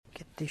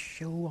this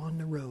show on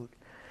the road.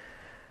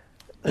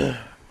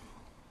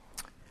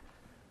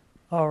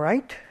 All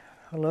right.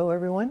 Hello,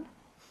 everyone.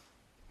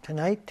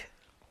 Today,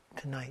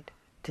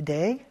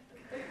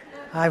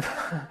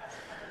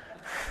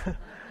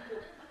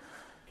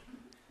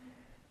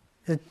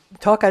 the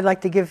talk I'd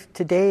like to give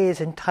today is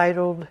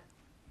entitled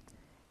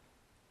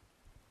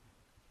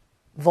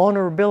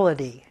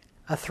Vulnerability,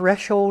 a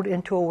Threshold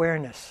into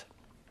Awareness.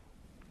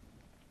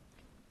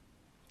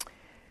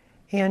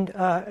 And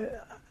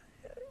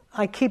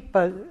I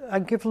try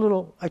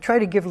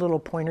to give little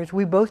pointers.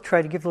 We both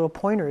try to give little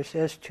pointers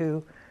as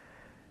to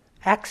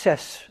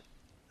access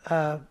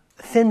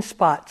thin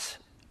spots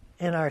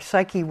in our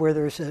psyche where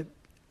there's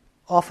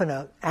often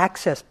an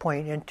access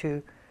point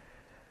into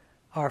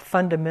our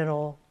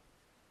fundamental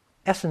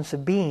essence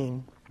of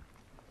being,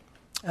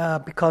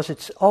 because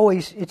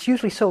it's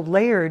usually so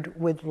layered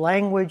with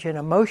language and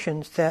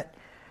emotions that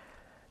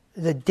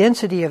the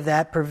density of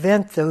that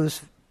prevent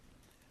those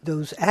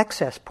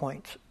access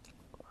points.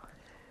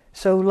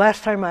 So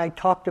last time I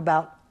talked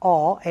about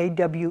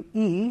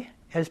AWE,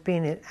 as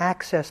being an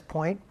access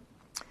point,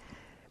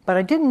 but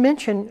I didn't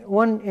mention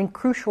one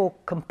crucial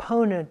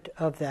component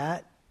of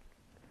that,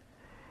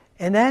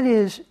 and that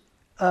is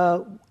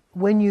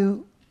when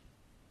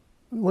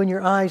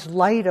your eyes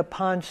light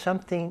upon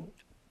something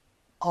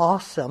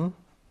awesome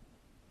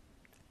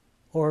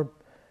or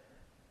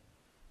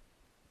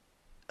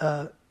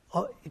kind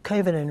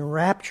of an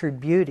enraptured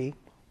beauty,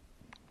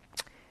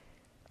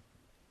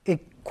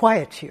 it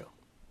quiets you.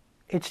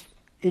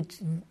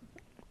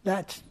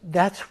 That's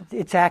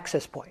its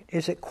access point.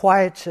 Is it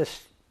quiets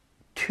us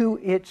to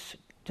its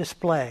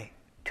display,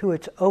 to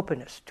its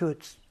openness, to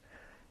its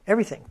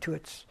everything, to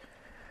its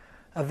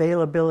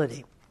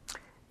availability.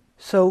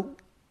 So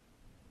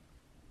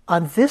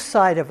on this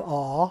side of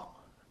awe,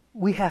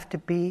 we have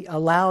to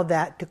allow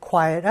that to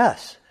quiet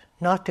us,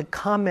 not to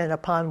comment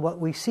upon what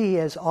we see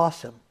as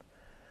awesome.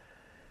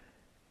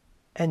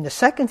 And the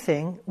second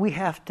thing, we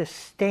have to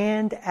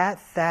stand at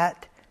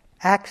that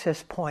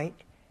access point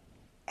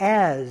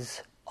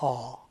as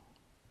awe,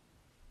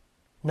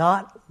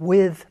 not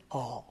with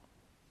awe.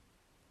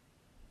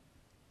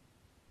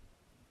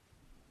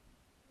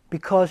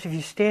 Because if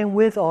you stand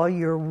with awe,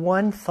 you're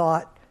one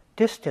thought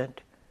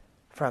distant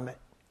from it.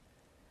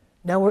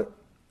 Now,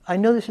 I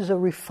know this is a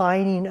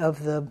refining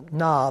of the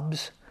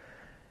knobs,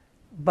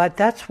 but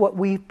that's what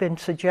we've been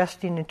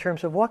suggesting in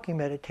terms of walking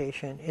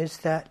meditation, is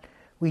that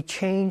we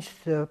change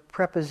the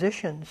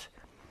prepositions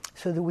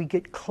so that we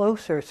get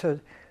closer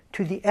to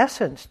the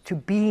essence, to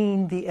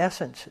being the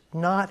essence,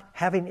 not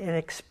having an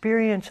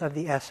experience of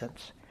the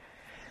essence.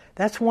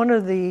 That's one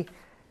of the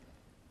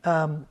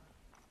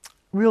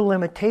real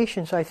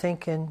limitations, I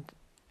think, in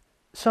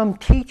some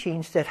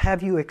teachings that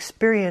have you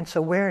experience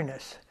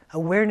awareness.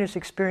 Awareness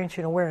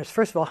experiencing awareness.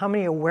 First of all, how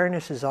many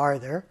awarenesses are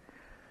there?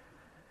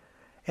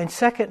 And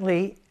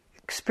secondly,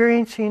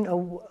 experiencing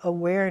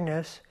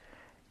awareness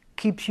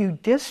keeps you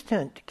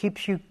distant,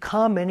 keeps you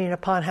commenting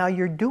upon how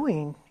you're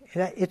doing.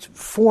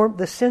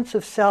 The sense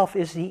of self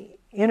is the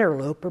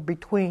interloper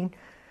between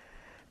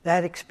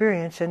that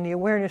experience and the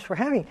awareness we're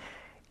having.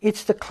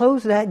 It's to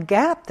close that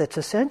gap that's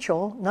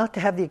essential, not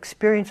to have the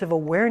experience of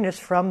awareness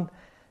from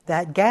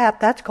that gap.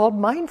 That's called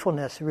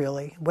mindfulness,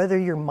 really. Whether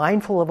you're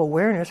mindful of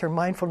awareness or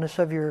mindfulness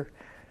of your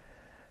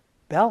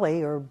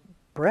belly or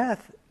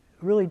breath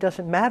really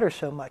doesn't matter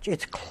so much.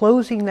 It's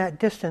closing that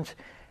distance,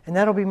 and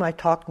that'll be my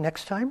talk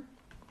next time,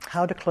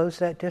 how to close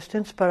that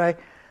distance. But I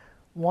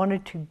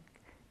wanted to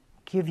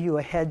give you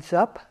a heads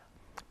up,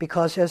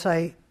 because as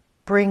I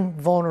bring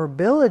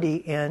vulnerability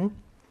in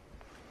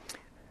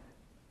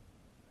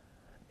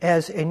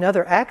as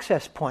another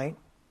access point,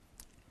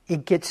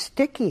 it gets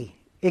sticky.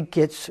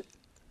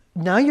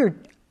 Now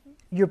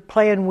you're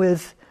playing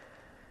with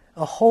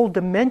a whole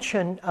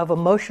dimension of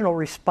emotional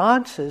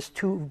responses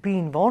to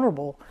being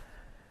vulnerable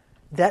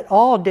that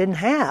all didn't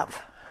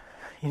have.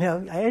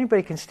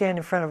 Anybody can stand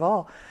in front of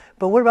all.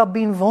 But what about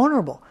being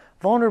vulnerable?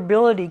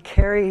 Vulnerability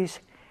carries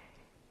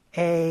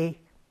an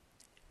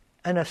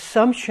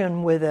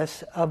assumption with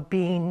us of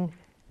being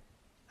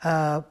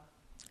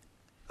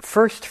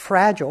first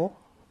fragile,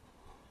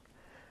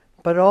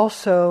 but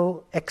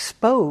also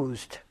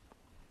exposed,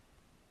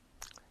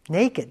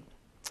 naked.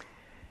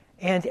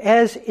 And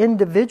as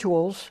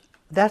individuals,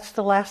 that's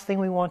the last thing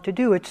we want to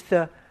do. It's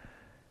the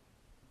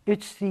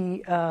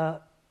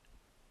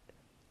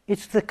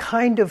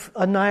kind of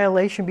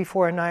annihilation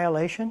before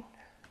annihilation,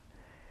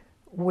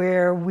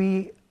 where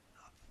we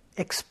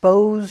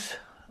expose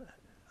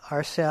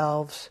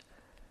ourselves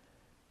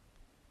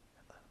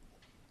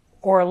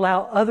or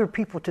allow other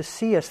people to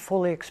see us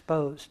fully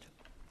exposed.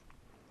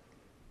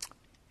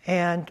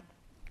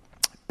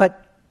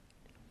 But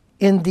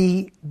in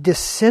the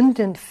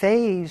descendant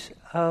phase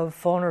of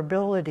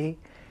vulnerability,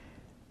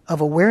 of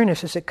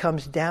awareness, as it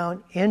comes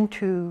down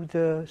into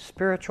the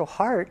spiritual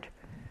heart,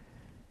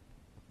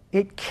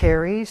 it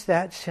carries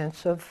that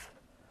sense of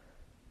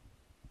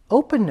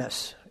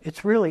openness.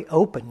 It's really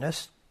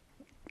openness.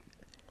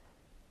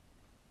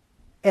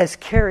 As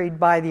carried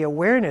by the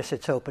awareness,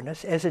 it's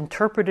openness. As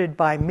interpreted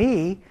by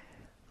me,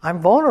 I'm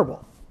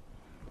vulnerable.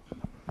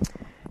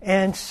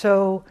 And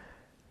so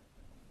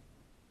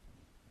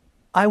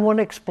I want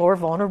to explore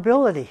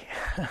vulnerability.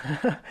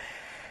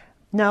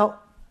 Now,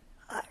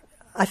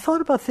 I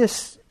thought about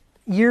this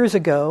years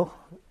ago,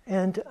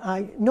 and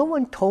no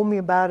one told me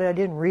about it. I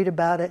didn't read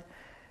about it.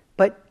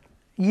 But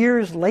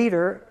years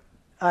later,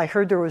 I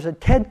heard there was a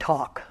TED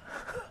Talk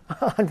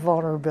on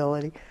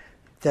vulnerability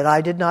that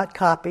I did not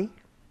copy,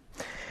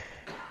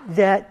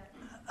 that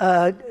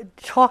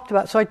talked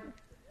about, so I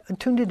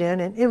tuned it in,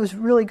 and it was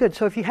really good.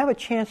 So if you have a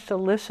chance to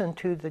listen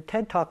to the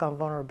TED Talk on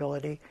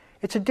vulnerability,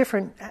 it's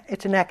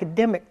an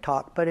academic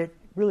talk, but it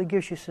really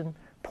gives you some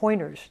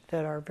pointers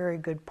that are very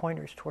good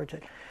pointers towards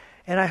it.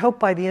 And I hope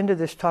by the end of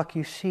this talk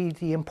you see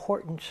the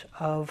importance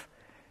of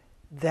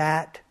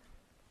that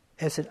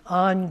as an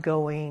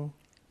ongoing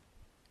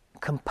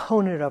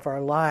component of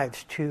our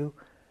lives to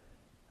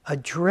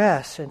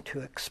address and to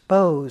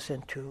expose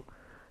and to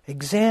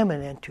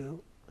examine and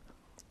to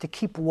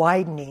keep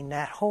widening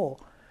that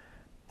hole,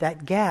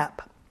 that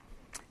gap.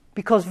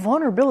 Because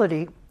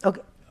vulnerability,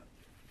 okay,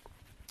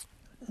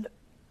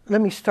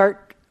 let me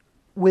start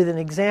with an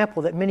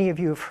example that many of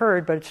you have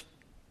heard, but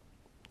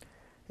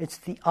it's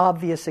the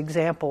obvious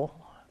example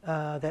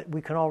that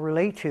we can all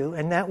relate to,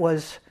 and that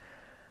was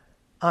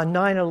on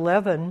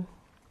 9/11,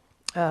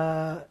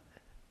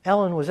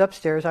 Ellen was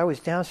upstairs, I was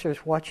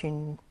downstairs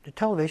watching the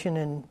television,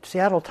 and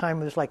Seattle time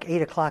was like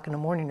 8 o'clock in the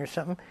morning or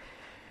something,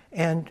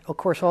 and of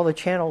course all the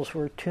channels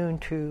were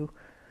tuned to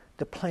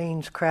the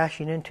planes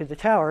crashing into the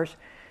towers,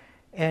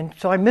 and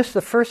so I missed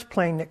the first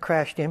plane that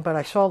crashed in, but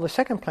I saw the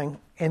second plane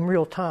in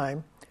real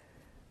time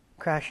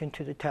crash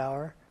into the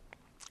tower,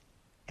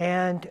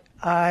 and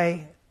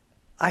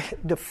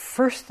the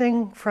first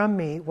thing from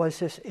me was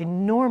this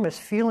enormous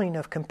feeling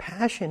of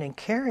compassion and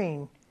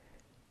caring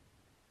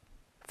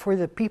for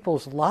the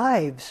people's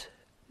lives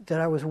that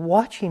I was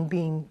watching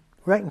being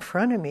right in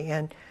front of me,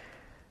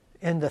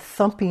 and the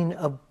thumping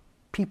of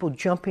people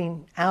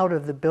jumping out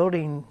of the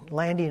building,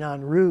 landing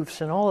on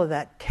roofs, and all of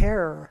that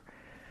terror.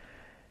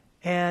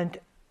 And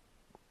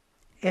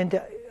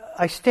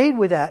I stayed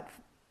with that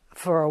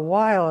for a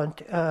while,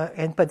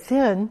 but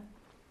then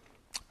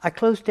I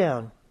closed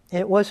down.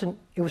 It was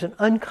an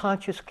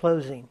unconscious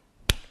closing.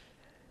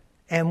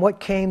 And what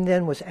came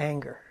then was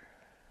anger.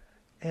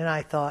 And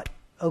I thought,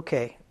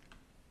 okay,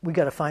 we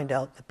got to find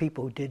out the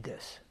people who did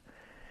this.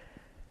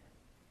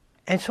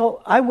 And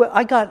so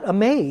I got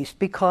amazed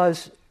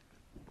because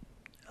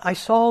I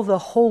saw the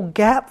whole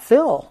gap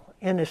fill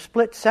in a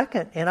split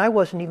second, and I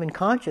wasn't even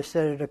conscious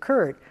that it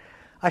occurred.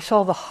 I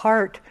saw the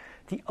heart,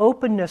 the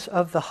openness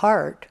of the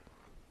heart,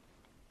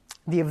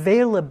 the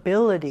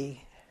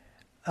availability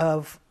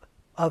of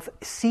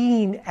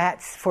seeing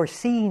for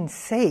seeing's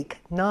sake,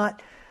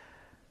 not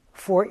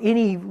for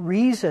any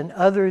reason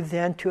other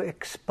than to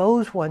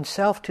expose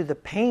oneself to the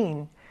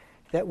pain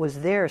that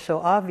was there so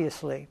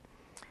obviously.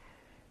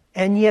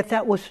 And yet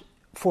that was,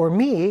 for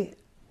me,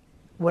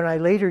 when I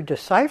later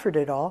deciphered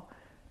it all,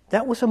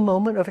 that was a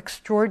moment of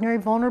extraordinary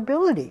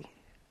vulnerability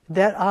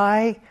that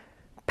I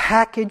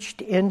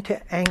packaged into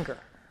anger.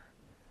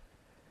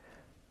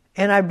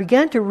 And I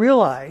began to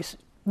realize,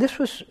 this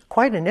was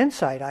quite an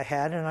insight I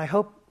had, and I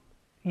hope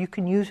you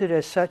can use it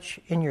as such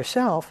in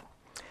yourself,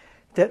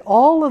 that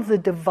all of the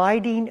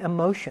dividing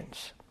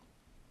emotions,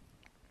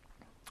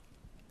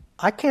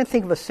 I can't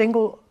think of a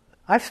single,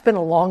 I've spent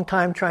a long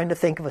time trying to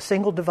think of a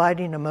single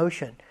dividing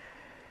emotion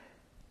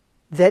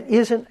that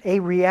isn't a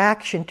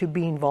reaction to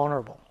being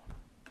vulnerable.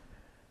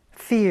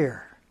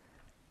 Fear,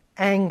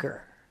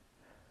 anger,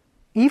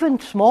 even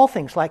small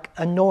things like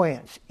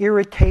annoyance,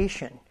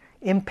 irritation,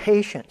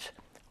 impatience,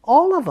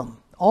 all of them,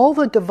 all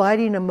the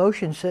dividing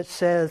emotions that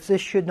says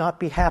this should not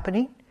be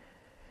happening,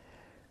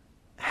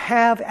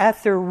 have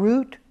at their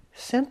root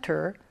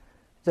center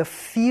the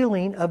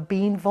feeling of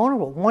being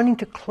vulnerable, wanting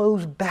to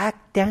close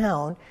back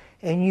down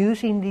and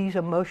using these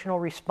emotional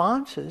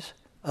responses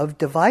of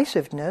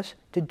divisiveness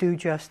to do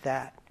just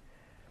that.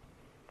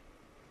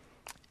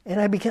 And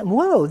I began,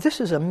 whoa, this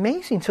is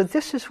amazing. So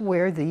this is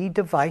where the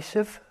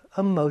divisive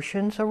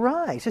emotions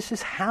arise. This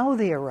is how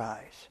they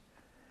arise.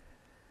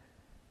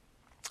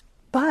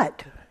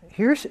 But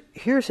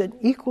here's an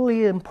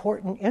equally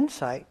important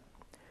insight.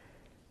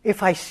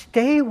 If I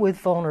stay with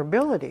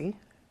vulnerability,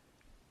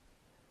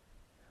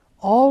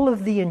 all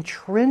of the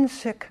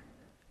intrinsic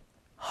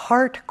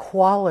heart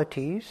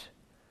qualities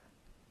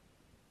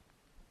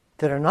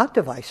that are not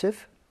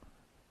divisive,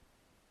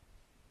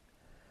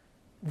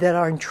 that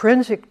are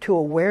intrinsic to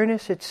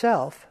awareness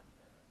itself,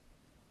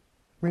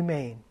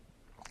 remain.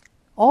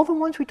 All the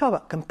ones we talk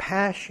about,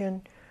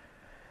 compassion,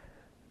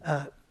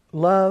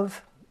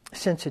 love,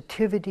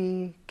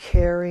 sensitivity,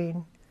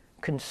 caring,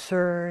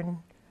 concern.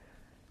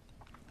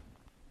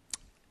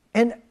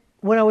 And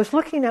when I was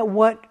looking at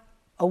what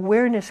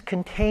awareness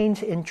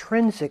contains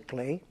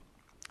intrinsically,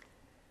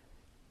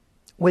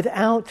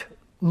 without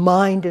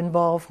mind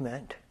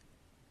involvement,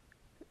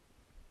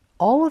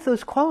 all of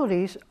those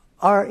qualities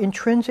are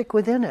intrinsic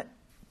within it.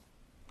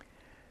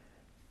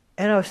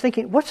 And I was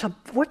thinking, what's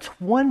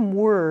one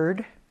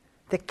word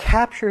that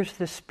captures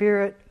the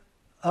spirit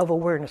of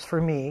awareness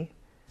for me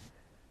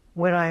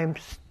when I'm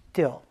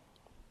still.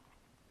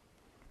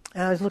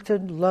 And I looked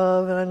at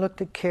love, and I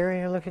looked at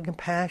caring, I looked at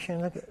compassion,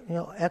 I looked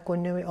at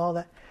equanimity, all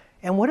that.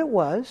 And what it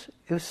was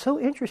so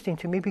interesting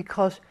to me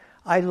because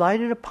I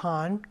lighted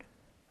upon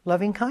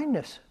loving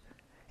kindness,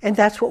 and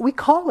that's what we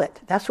call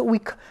it. That's what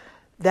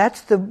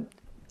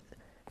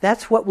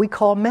we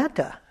call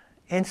metta.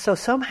 And so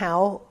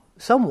somehow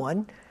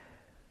someone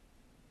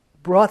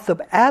brought the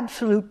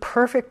absolute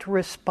perfect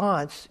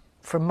response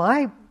from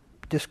my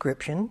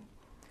description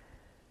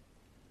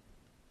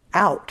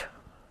out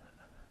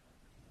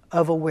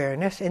of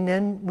awareness, and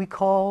then we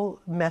call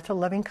metta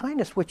loving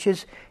kindness, which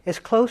is as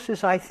close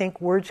as I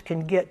think words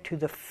can get to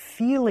the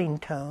feeling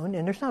tone,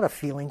 and there's not a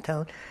feeling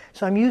tone,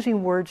 so I'm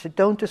using words that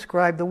don't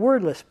describe the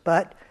wordless,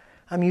 but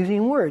I'm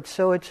using words.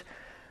 So it's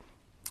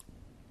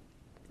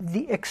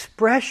the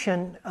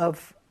expression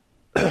of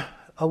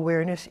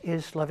awareness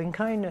is loving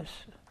kindness.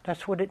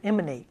 That's what it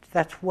emanates.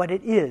 That's what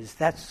it is.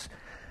 That's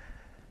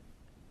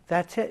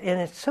it.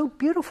 And it's so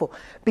beautiful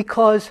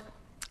because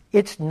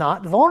it's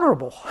not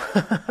vulnerable.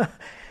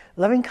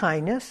 Loving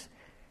kindness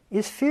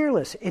is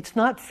fearless. It's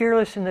not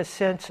fearless in the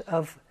sense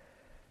of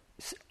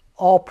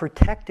all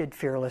protected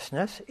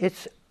fearlessness.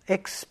 It's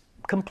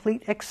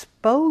complete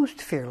exposed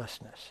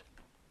fearlessness.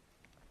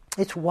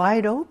 It's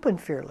wide open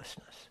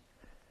fearlessness.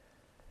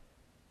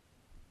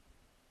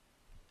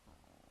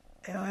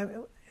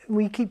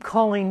 We keep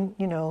calling,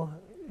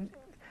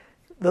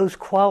 those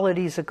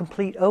qualities of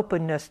complete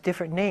openness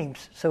different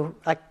names. So,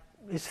 like,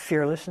 it's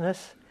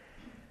fearlessness.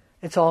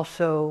 It's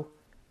also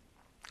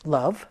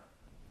love,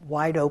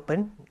 wide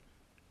open,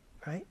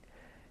 right?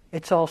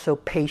 It's also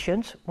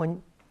patience,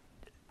 when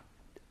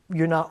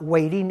you're not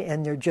waiting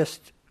and they're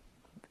just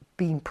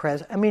being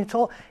present. I mean,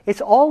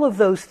 it's all of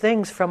those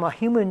things from a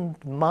human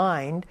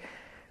mind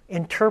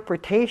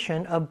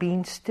interpretation of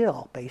being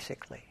still,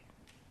 basically,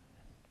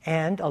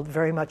 and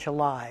very much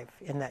alive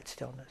in that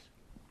stillness.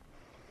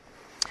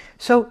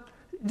 So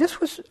this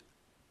was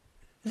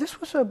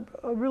a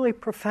really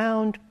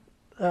profound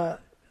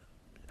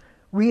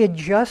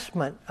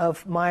readjustment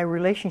of my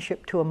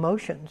relationship to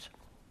emotions.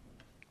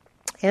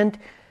 And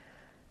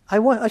I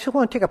just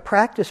want to take a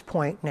practice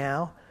point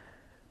now,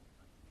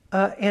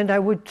 and I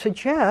would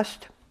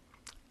suggest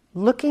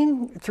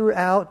looking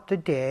throughout the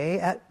day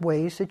at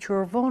ways that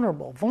you're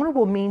vulnerable.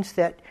 Vulnerable means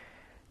that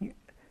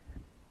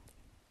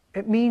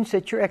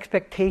your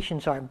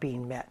expectations aren't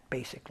being met,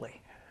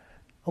 basically.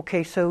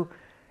 Okay, so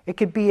it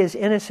could be as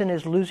innocent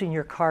as losing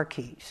your car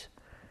keys.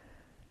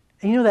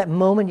 And that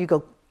moment you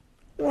go,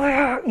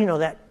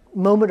 that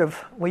moment of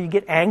where you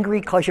get angry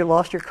because you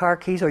lost your car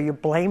keys, or you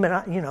blame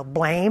it.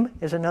 Blame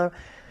is another.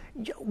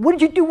 What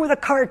did you do with the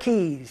car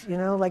keys?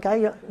 No,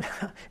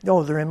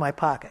 they're in my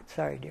pocket.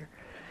 Sorry, dear.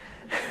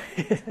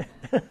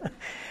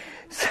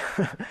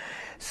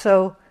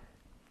 So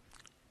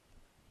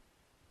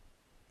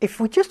if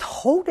we just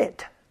hold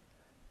it,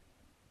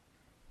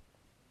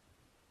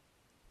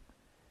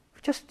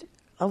 just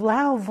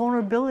allow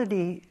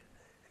vulnerability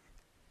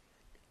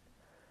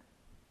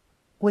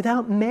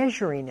without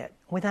measuring it,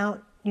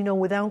 without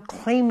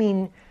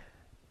claiming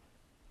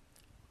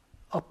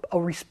a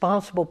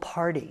responsible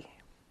party.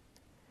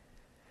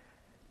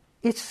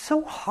 It's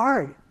so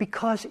hard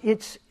because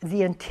it's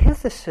the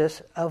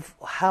antithesis of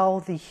how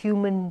the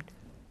human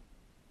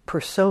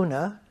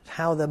persona,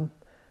 how the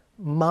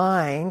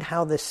mind,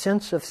 how the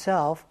sense of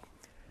self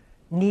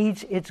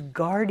needs its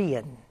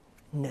guardedness.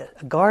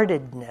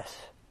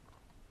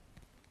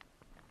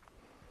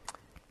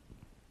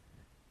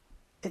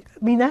 I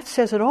mean, that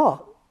says it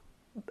all.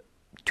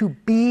 To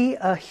be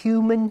a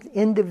human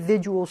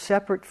individual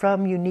separate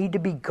from, you need to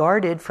be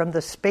guarded from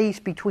the space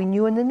between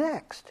you and the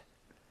next.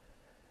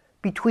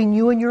 Between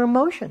you and your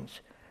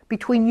emotions.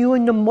 Between you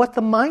and what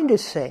the mind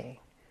is saying.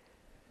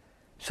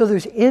 So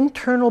there's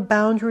internal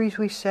boundaries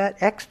we set,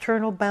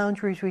 external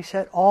boundaries we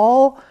set,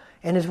 all,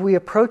 and as we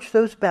approach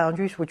those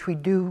boundaries, which we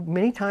do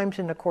many times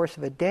in the course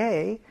of a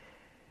day,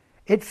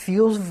 it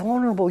feels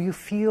vulnerable. You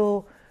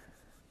feel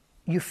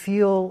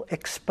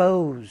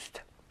exposed.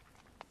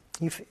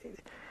 And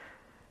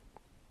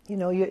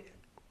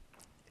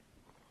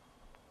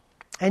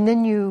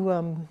then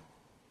you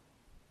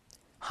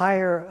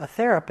hire a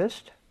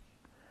therapist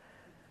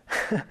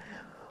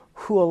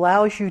who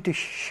allows you to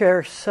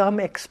share some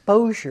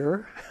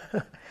exposure,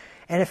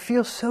 and it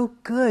feels so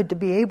good to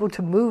be able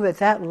to move at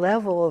that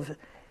level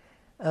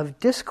of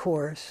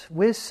discourse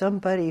with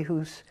somebody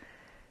who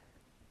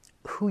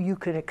you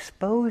can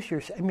expose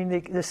yourself. I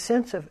mean, the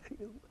sense of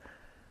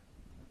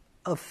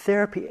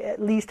therapy, at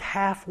least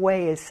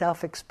halfway, is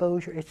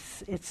self-exposure.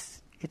 It's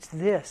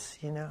this,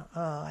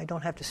 I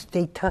don't have to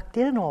stay tucked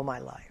in all my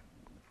life.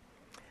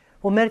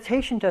 Well,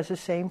 meditation does the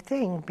same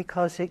thing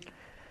because it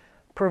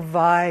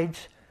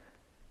provides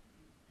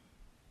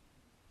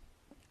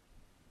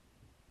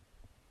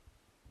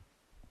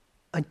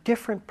a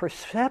different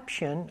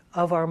perception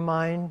of our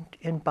mind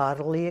and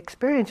bodily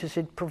experiences.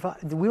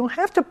 We don't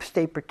have to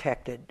stay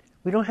protected.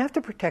 We don't have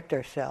to protect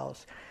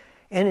ourselves.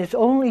 And it's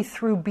only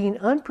through being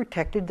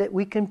unprotected that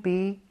we can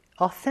be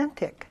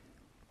authentic.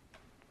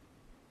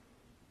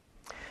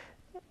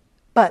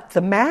 But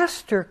the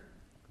master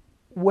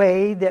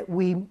way that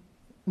we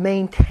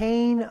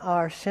maintain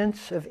our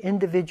sense of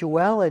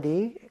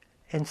individuality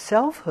and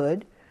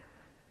selfhood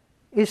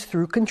is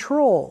through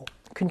control.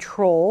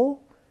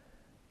 Control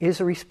is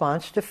a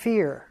response to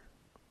fear.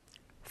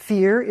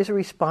 Fear is a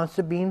response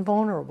to being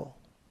vulnerable.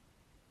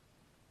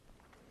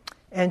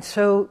 And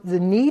so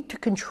the need to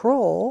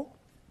control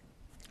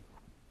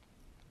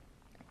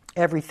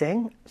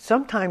everything,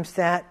 sometimes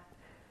that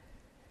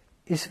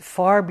is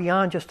far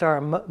beyond just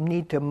our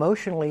need to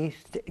emotionally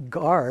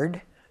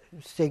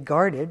stay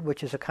guarded,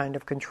 which is a kind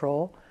of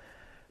control,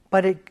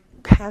 but it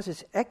has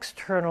its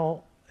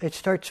external, it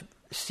starts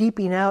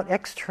seeping out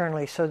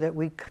externally so that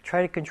we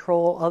try to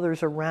control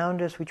others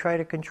around us, we try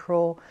to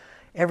control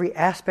every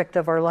aspect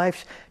of our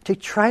lives to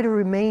try to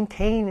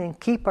maintain and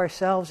keep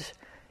ourselves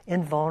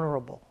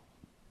invulnerable.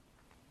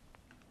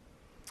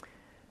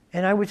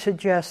 And I would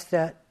suggest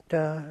that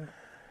that's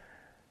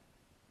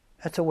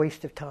a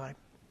waste of time.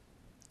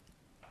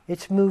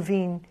 It's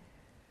moving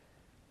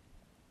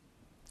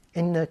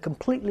in the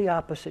completely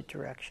opposite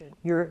direction.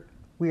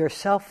 We are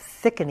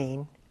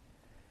self-thickening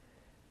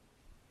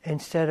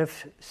instead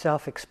of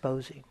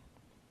self-exposing.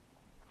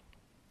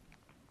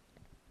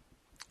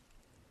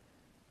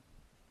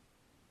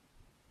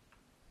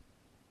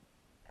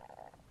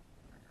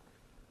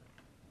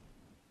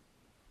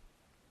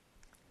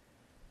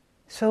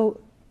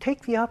 So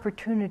take the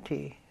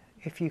opportunity,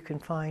 if you can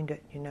find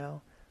it,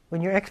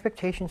 when your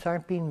expectations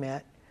aren't being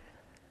met,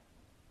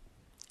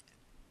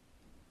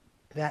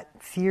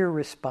 that fear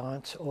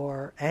response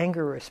or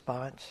anger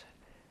response,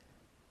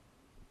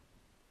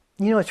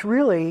 it's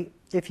really,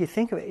 if you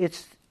think of it,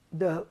 it's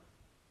the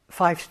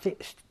five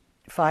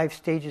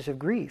stages of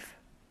grief.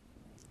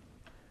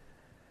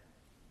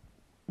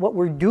 What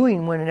we're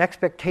doing when an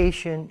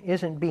expectation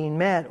isn't being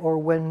met or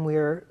when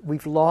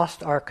we've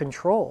lost our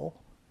control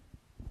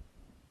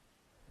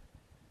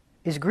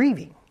is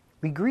grieving.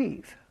 We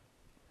grieve.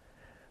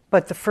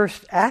 But the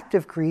first act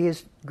of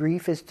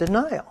grief is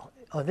denial.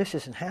 Oh, this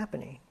isn't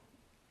happening.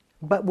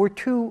 But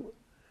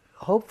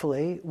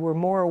hopefully, we're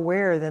more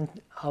aware than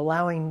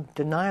allowing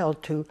denial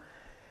to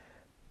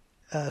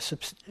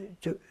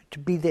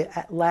be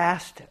the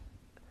last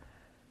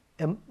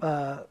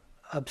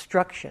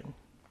obstruction.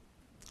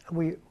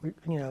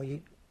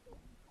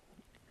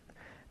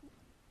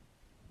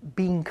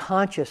 Being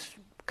conscious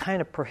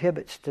kind of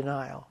prohibits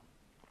denial.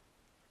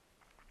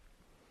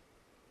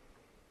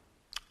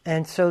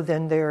 And so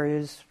then there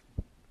is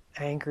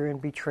anger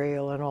and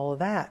betrayal and all of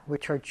that,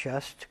 which are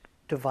just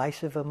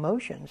divisive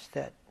emotions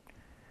that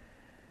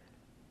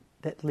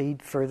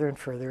lead further and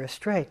further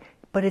astray.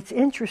 But it's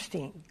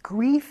interesting.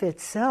 Grief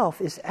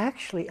itself is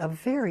actually a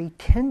very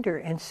tender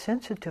and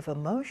sensitive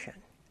emotion.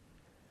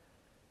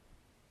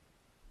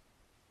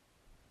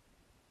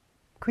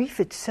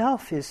 Grief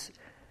itself is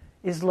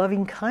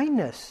loving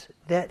kindness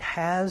that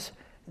has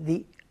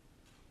the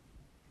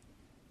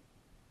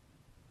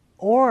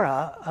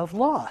aura of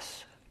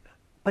loss.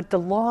 But the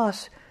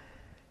loss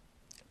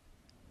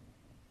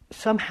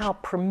somehow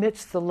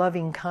permits the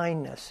loving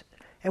kindness.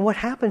 And what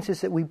happens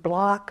is that we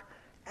block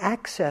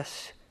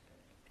access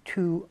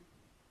to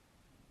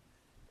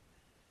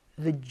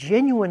the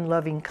genuine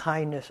loving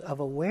kindness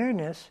of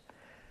awareness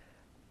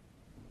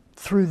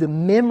through the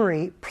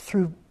memory,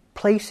 through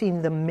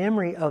placing the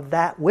memory of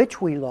that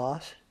which we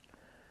lost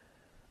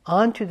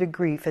onto the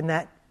grief, and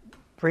that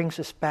brings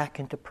us back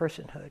into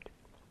personhood.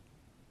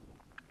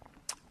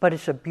 But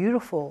it's a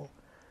beautiful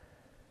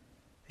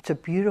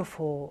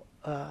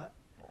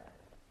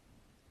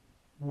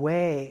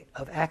way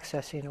of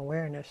accessing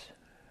awareness.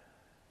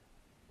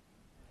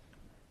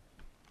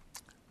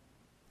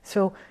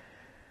 So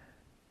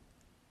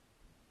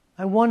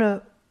I want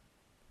to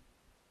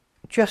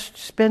just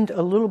spend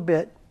a little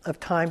bit of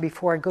time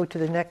before I go to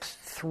the next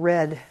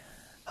thread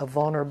of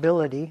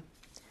vulnerability,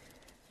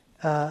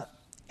 and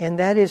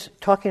that is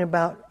talking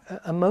about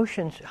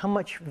emotions, how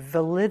much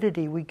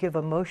validity we give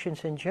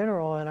emotions in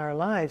general in our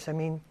lives. I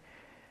mean,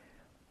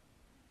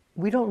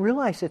 we don't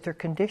realize that they're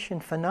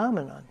conditioned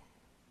phenomenon,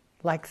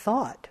 like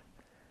thought.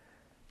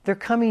 They're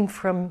coming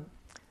from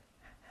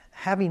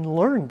having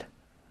learned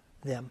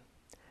them.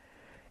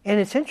 And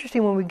it's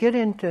interesting when we get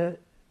into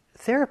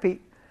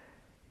therapy,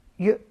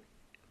 you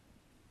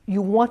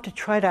want to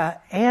try to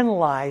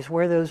analyze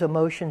where those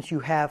emotions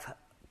you have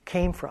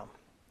came from.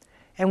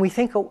 And we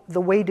think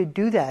the way to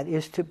do that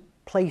is to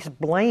place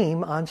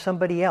blame on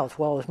somebody else.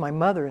 Well, it was my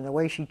mother and the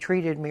way she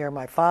treated me, or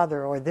my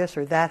father, or this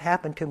or that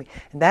happened to me.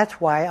 And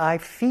that's why I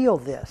feel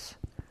this.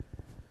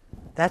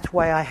 That's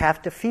why I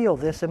have to feel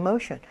this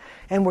emotion.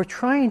 And we're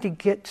trying to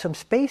get some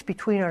space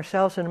between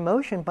ourselves and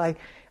emotion by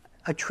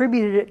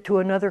attributing it to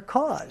another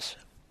cause.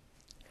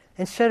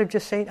 Instead of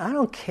just saying, I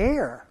don't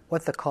care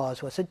what the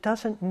cause was. It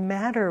doesn't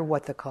matter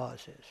what the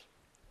cause is.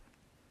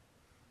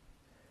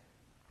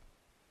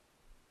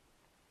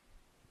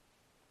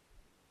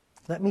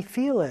 Let me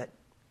feel it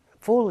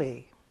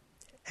fully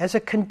as a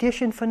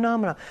conditioned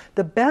phenomenon.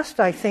 The best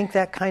I think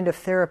that kind of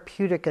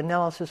therapeutic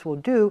analysis will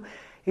do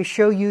is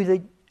show you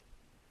that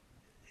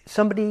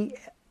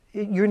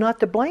you're not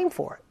to blame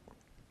for it.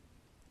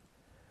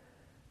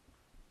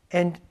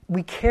 And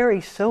we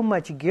carry so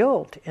much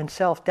guilt and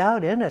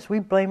self-doubt in us. We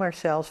blame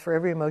ourselves for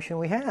every emotion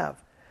we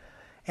have.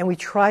 And we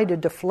try to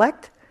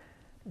deflect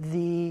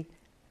the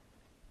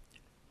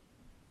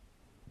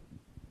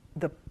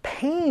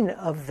pain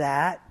of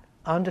that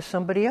onto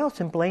somebody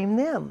else and blame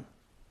them.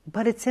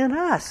 But it's in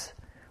us.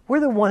 We're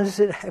the ones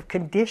that have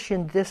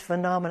conditioned this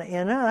phenomena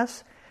in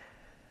us.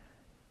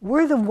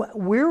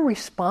 We're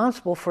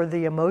responsible for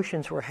the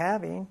emotions we're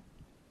having.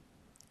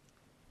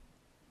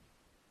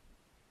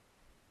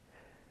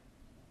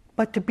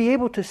 But to be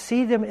able to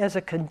see them as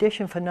a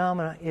conditioned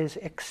phenomena is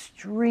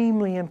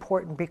extremely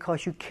important,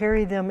 because you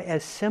carry them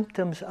as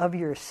symptoms of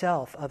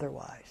yourself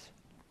otherwise.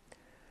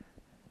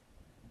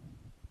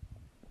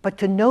 But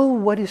to know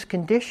what is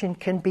conditioned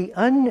can be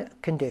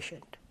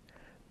unconditioned.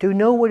 To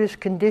know what is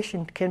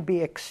conditioned can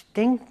be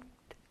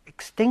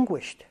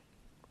extinguished.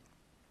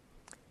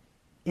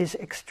 Is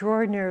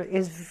extraordinary,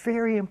 is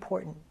very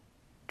important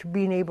to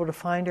being able to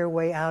find our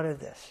way out of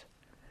this.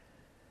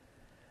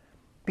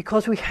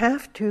 Because we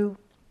have to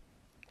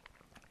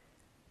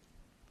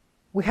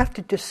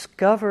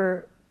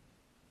discover,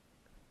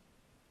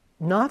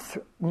 not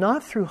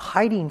through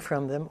hiding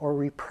from them or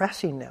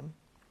repressing them,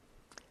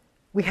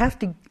 we have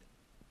to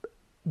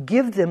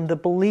give them the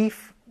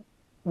belief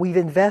we've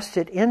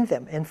invested in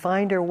them and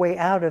find our way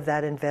out of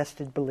that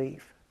invested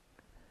belief.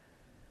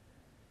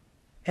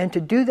 And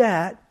to do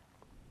that,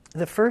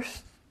 the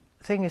first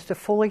thing is to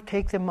fully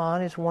take them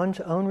on as one's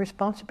own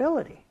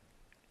responsibility.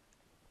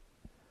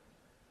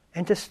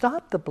 And to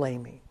stop the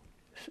blaming,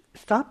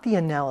 stop the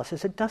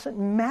analysis. It doesn't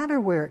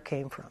matter where it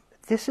came from.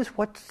 This is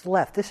what's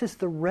left. This is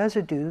the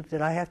residue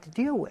that I have to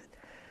deal with.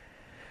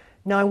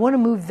 Now I want to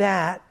move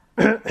that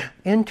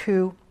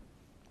into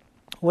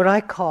what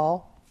I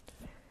call,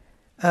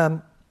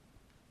 what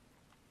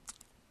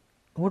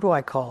do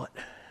I call it?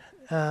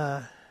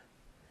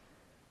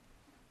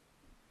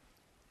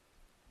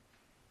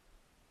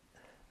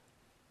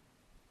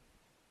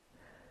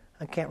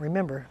 I can't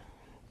remember.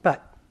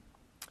 But,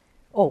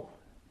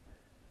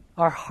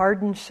 our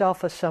hardened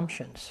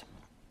self-assumptions.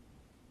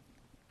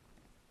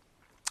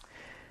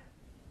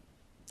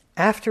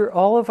 After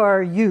all of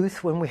our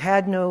youth, when we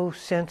had no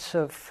sense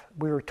of,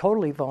 we were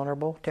totally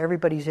vulnerable to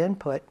everybody's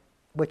input,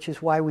 which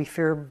is why we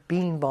fear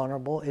being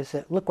vulnerable, is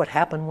that look what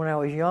happened when I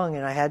was young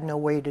and I had no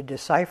way to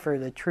decipher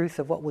the truth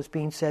of what was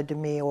being said to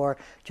me, or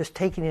just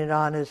taking it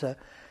on as a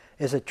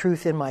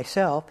truth in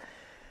myself.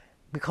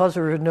 Because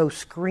there was no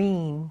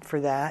screen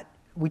for that,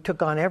 we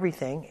took on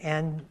everything,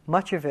 and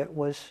much of it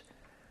was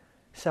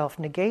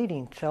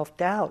self-negating,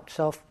 self-doubt,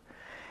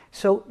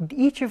 So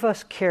each of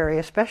us carry,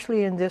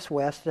 especially in this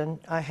West, and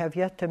I have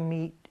yet to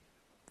meet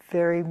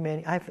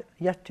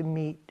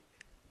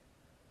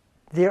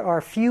there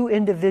are few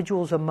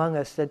individuals among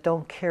us that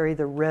don't carry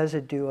the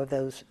residue of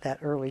that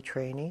early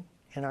training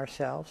in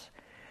ourselves.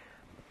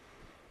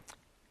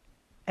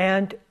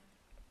 And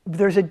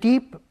there's a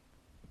deep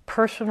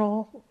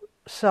personal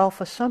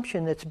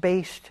self-assumption that's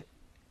based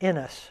in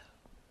us,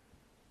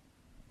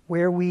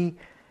 where we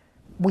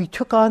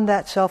took on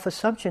that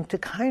self-assumption to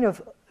kind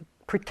of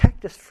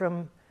protect us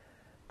from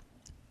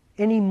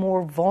any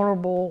more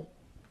vulnerable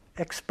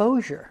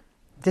exposure.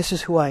 This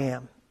is who I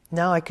am.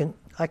 Now I can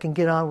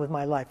get on with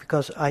my life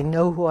because I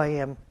know who I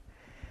am.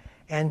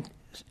 And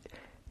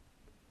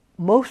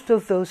most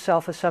of those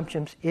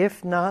self-assumptions,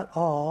 if not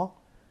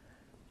all,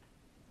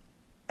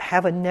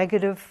 have a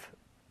negative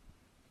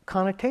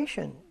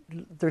connotation.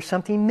 There's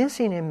something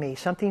missing in me,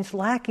 something's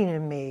lacking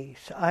in me,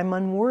 I'm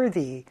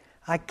unworthy,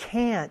 I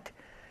can't,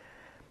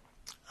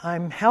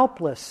 I'm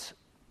helpless.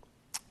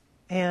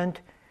 And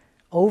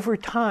over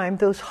time,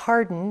 those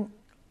harden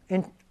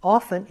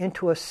often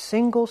into a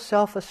single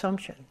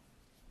self-assumption.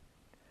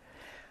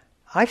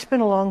 I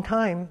spent a long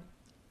time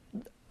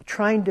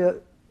trying to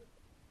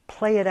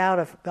play it out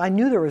of, I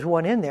knew there was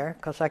one in there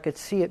because I could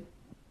see it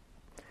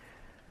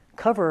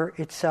cover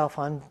itself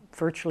on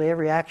virtually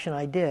every action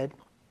I did.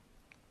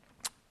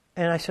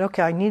 And I said,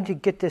 okay, I need to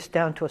get this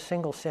down to a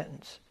single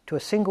sentence, to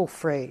a single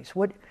phrase.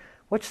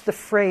 What's the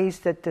phrase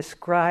that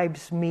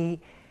describes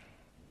me?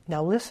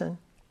 Now listen.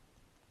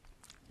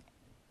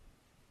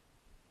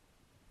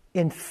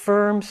 In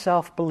firm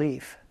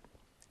self-belief.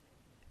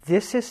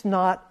 This is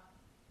not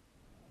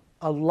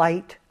a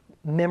light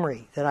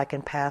memory that I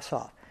can pass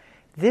off.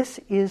 This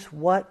is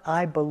what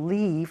I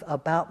believe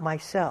about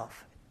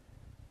myself.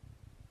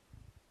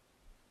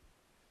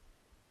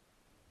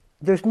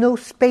 There's no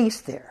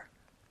space there.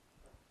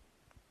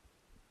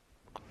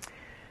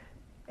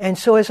 And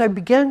so as I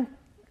began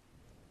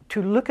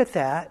to look at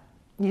that,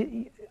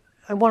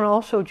 I want to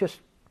also just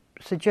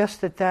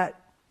suggest that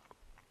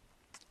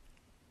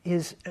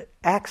is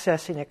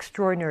accessing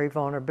extraordinary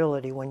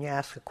vulnerability when you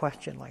ask a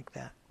question like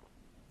that.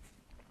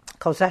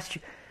 Because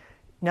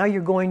now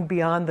you're going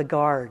beyond the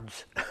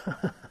guards.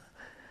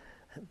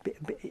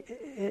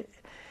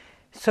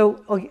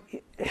 So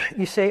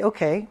you say,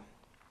 okay,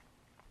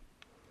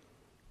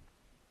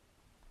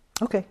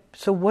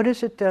 so what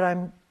is it that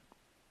I'm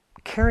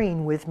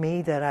carrying with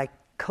me that I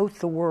coat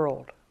the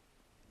world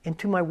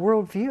into my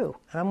worldview?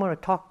 And I'm going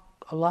to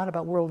talk a lot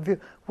about worldview.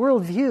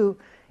 Worldview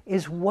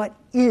is what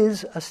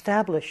is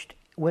established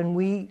when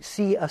we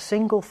see a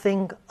single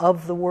thing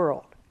of the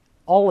world.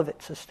 All of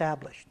it's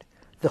established.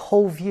 The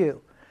whole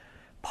view.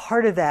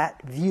 Part of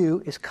that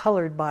view is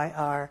colored by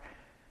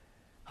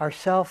our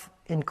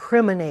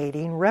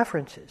self-incriminating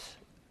references,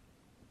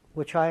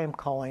 which I am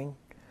calling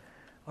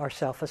our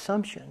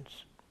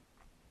self-assumptions.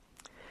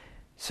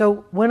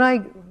 So when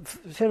I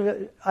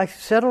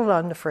settled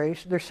on the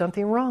phrase, there's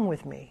something wrong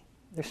with me.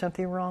 There's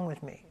something wrong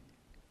with me.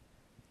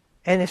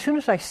 And as soon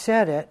as I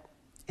said it,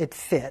 it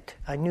fit.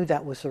 I knew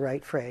that was the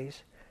right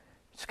phrase.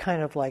 It's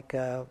kind of like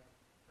on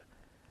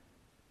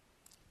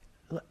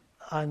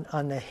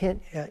the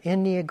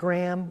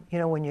Enneagram,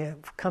 when you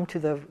come to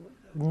the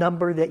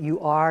number that you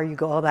are, you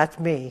go, oh, that's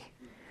me.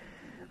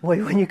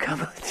 When you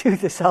come to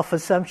the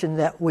self-assumption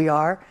that we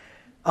are,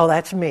 oh,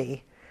 that's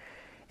me.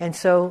 And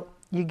so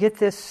you get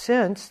this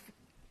sense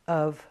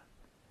of,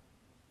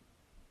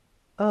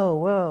 oh,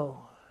 whoa.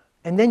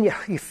 And then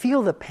you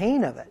feel the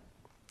pain of it.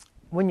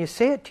 When you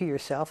say it to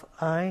yourself,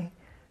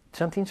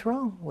 something's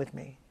wrong with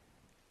me.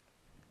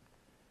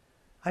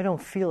 I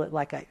don't feel it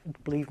like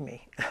believe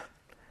me.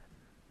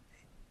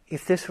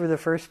 If this were the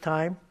first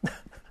time,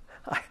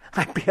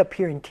 I'd be up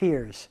here in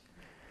tears.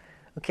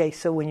 Okay,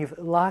 so when you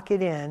lock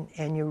it in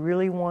and you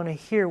really want to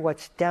hear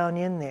what's down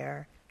in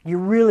there, you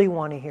really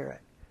want to hear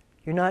it.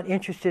 You're not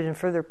interested in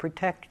further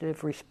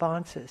protective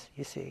responses,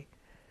 you see.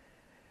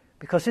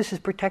 Because this is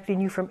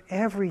protecting you from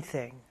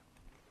everything.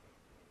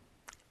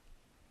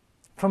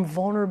 From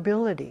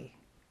vulnerability,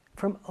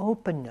 from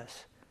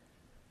openness,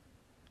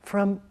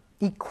 from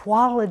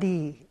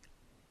equality,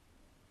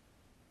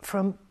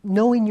 from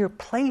knowing your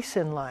place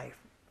in life,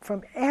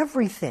 from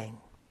everything.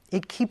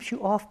 It keeps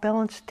you off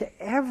balance to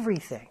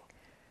everything.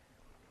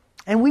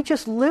 And we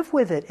just live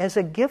with it as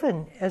a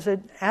given, as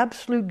an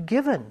absolute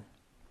given.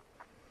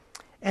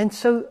 And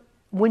so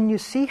when you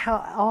see how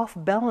off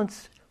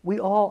balance we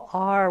all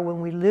are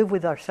when we live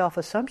with our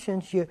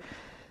self-assumptions, you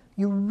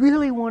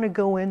really want to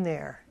go in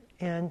there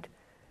and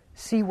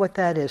see what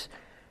that is.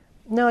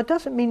 Now, it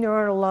doesn't mean there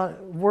aren't a lot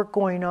of work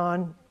going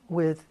on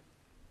with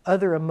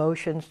other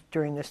emotions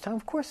during this time.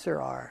 Of course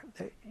there are.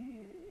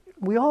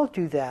 We all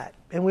do that.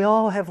 And we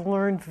all have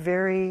learned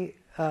very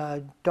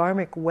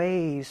dharmic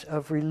ways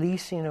of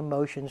releasing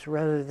emotions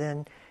rather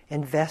than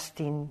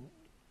investing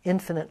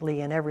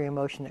infinitely in every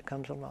emotion that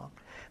comes along.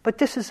 But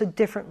this is a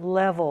different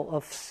level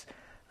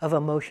of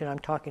emotion I'm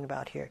talking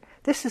about here.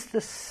 This is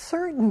the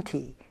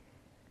certainty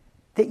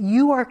that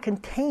you are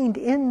contained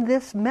in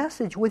this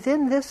message,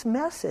 within this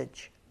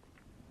message.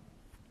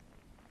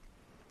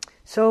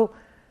 So,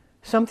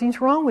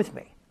 something's wrong with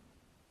me.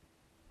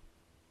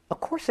 Of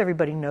course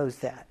everybody knows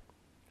that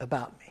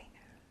about me.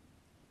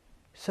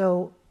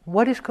 So,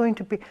 what's going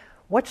to be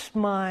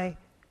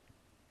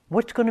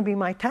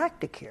my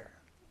tactic here?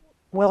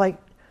 Well,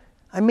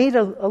 I made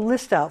a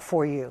list out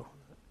for you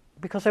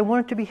because I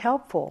want it to be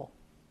helpful.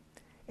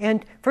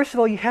 And first of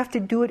all, you have to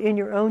do it in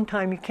your own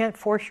time. You can't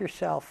force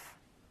yourself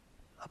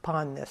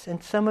upon this.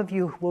 And some of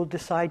you will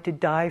decide to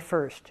die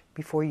first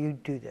before you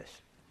do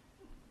this.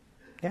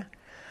 Yeah?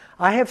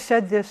 I have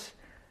said this,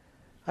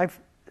 I've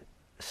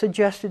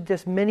suggested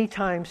this many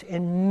times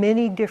in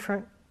many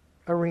different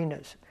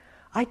arenas.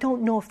 I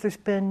don't know if there's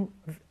been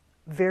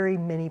very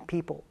many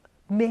people,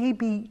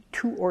 maybe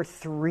 2 or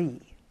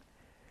 3,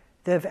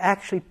 that have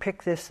actually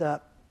picked this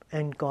up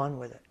and gone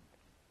with it.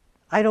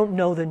 I don't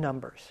know the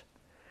numbers.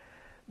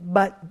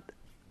 But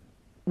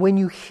when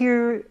you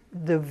hear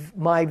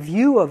my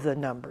view of the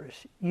numbers,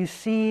 you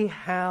see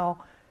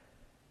how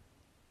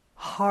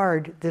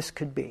hard this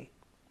could be.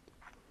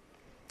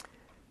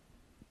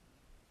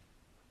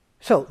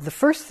 So, the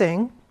first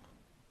thing,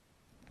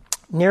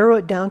 narrow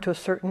it down to a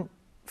certain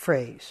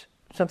phrase.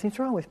 Something's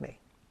wrong with me.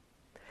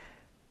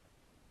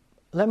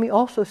 Let me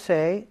also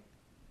say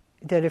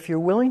that if you're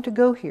willing to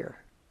go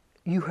here,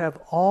 you have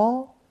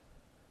all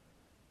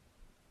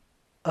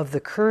of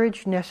the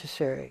courage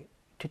necessary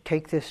to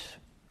take this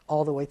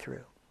all the way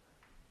through.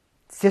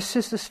 This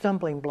is the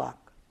stumbling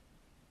block.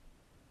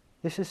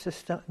 This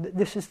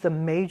is the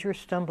major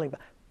stumbling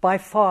block. By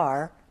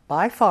far,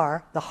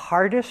 the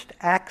hardest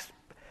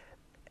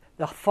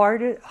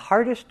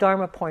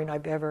Dharma point I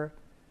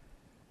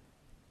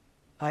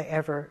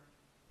ever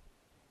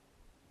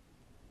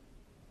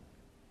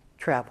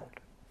traveled.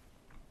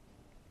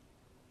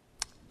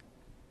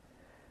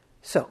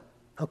 So,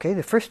 okay,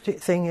 the first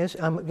thing is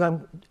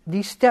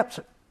these steps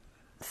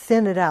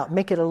thin it out,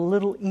 make it a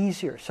little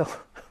easier. So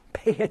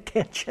pay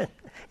attention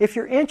if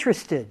you're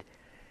interested.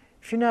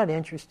 If you're not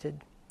interested,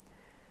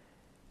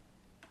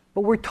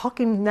 but we're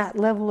talking that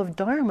level of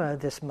Dharma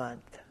this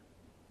month.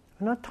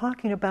 We're not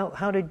talking about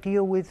how to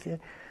deal with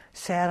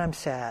sad. I'm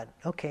sad.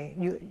 Okay,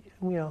 you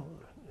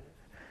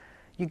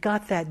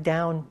got that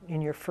down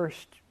in your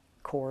first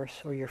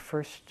course or your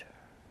first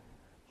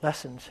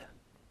lessons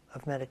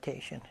of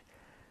meditation.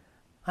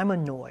 I'm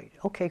annoyed.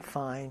 Okay,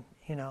 fine.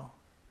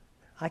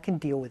 I can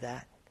deal with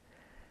that.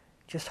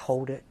 Just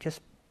hold it.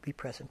 Just be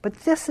present. But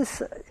this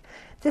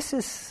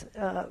is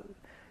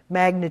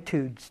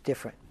magnitudes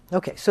different.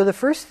 Okay, so the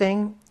first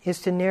thing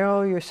is to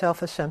narrow your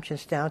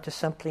self-assumptions down to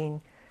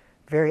something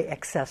very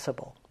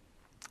accessible.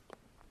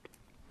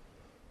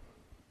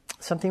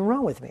 Something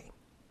wrong with me.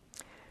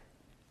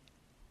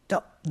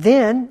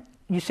 Then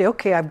you say,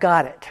 okay, I've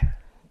got it.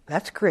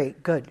 That's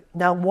great, good.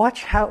 Now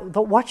watch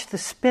the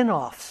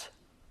spin-offs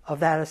of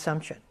that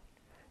assumption.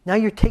 Now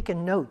you're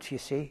taking notes, you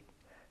see.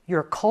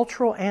 You're a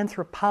cultural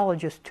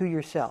anthropologist to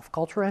yourself.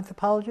 Cultural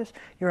anthropologist,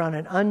 you're on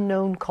an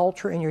unknown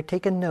culture and you're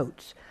taking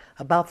notes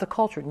about the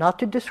culture. Not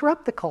to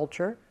disrupt the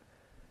culture,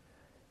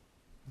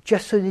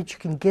 just so that you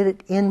can get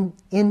it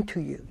into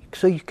you,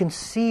 so you can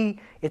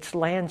see its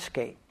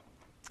landscape.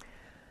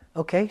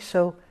 Okay,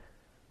 so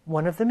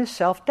one of them is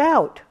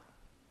self-doubt.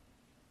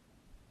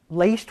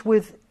 Laced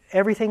with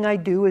everything I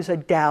do is a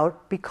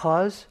doubt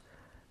because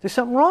there's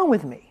something wrong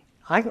with me.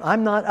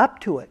 I'm not up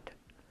to it.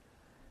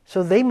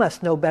 So they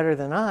must know better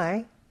than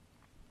I.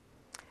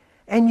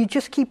 And you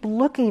just keep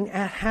looking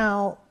at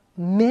how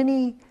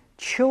many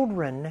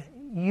children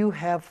you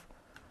have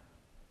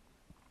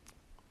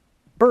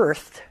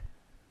birthed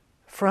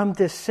from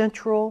this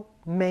central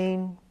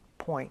main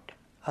point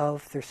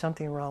of there's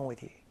something wrong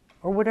with you,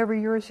 or whatever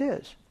yours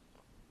is.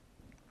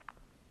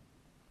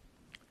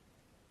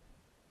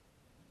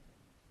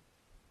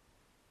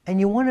 And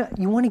you want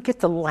to get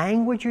the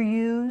language you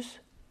use,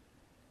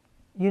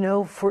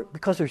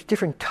 because there's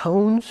different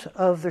tones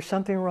of there's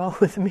something wrong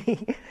with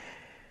me,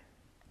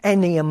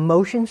 and the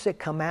emotions that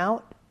come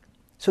out.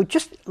 So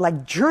just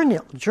like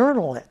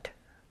journal it,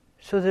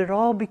 so that it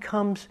all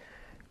becomes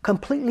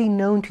completely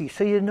known to you.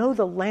 So you know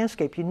the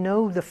landscape, you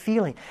know the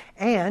feeling.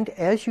 And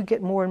as you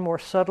get more and more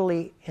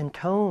subtly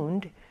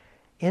intoned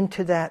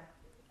into that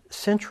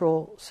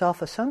central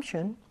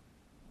self-assumption,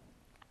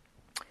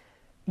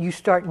 you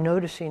start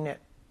noticing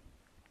it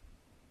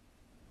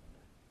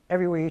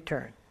everywhere you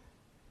turn.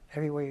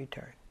 Everywhere you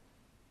turn.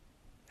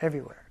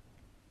 Everywhere.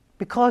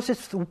 Because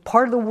it's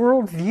part of the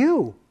world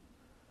view.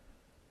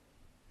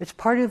 It's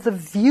part of the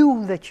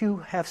view that you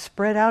have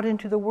spread out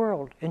into the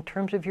world in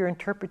terms of your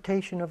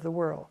interpretation of the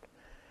world.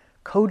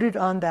 Coded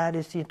on that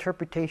is the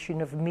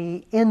interpretation of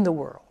me in the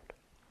world.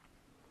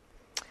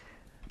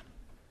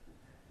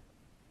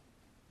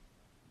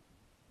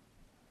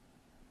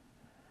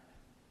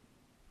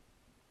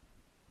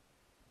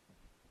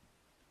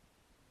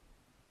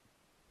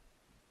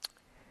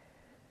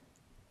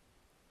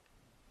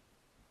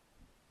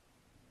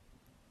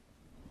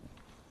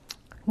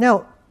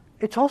 Now,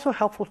 it's also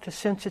helpful to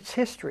sense its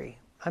history.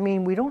 I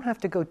mean, we don't have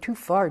to go too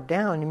far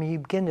down. I mean, you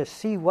begin to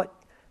see what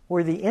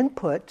were the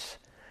inputs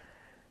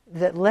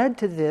that led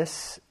to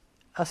this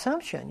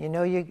assumption. You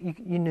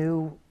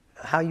knew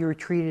how you were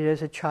treated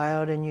as a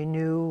child, and you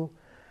knew,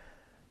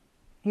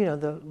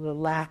 the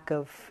lack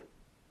of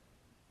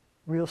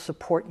real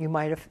support you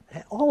might have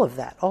had. All of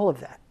that.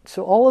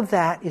 So all of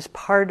that is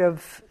part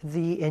of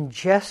the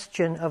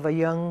ingestion of a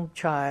young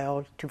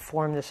child to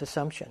form this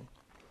assumption.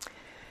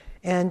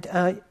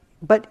 And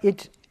but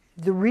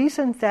the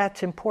reason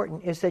that's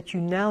important is that you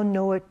now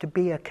know it to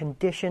be a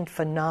conditioned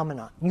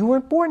phenomenon. You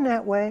weren't born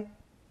that way.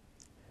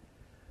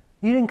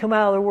 You didn't come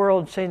out of the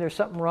world saying there's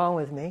something wrong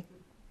with me.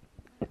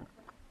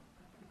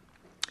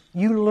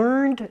 You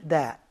learned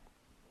that,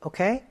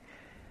 okay?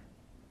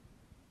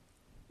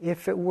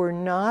 If it were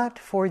not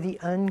for the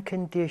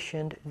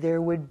unconditioned, there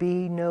would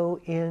be no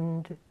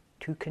end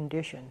to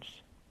conditions.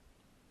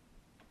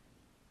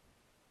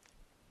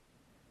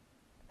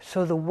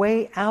 So the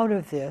way out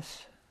of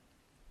this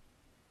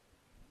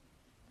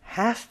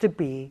has to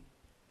be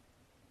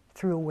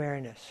through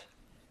awareness,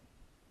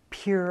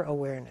 pure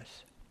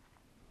awareness.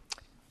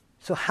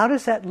 So how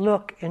does that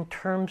look in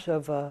terms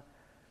of a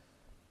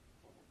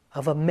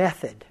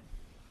method?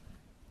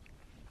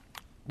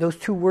 Those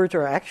two words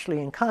are actually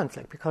in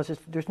conflict because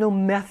there's no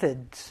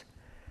methods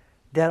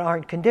that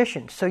aren't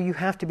conditioned. So you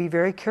have to be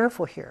very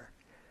careful here.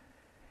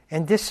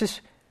 And this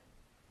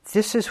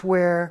is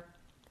where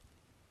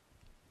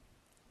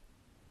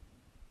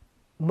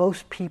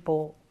most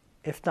people,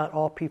 if not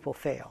all people,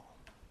 fail.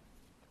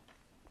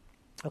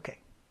 Okay.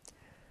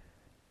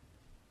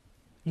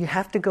 You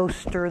have to go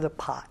stir the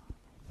pot.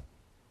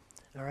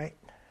 All right?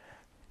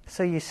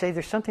 So you say,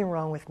 there's something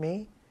wrong with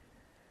me.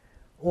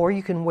 Or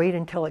you can wait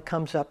until it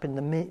comes up in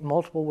the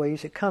multiple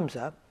ways it comes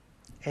up.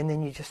 And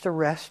then you just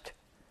arrest.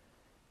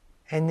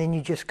 And then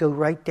you just go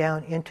right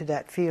down into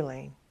that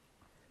feeling.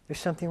 There's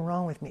something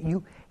wrong with me.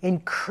 You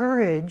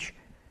encourage.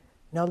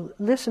 Now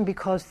listen,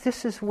 because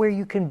this is where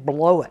you can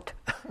blow it.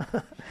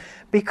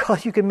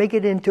 Because you can make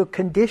it into a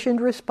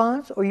conditioned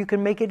response, or you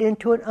can make it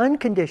into an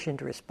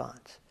unconditioned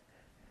response.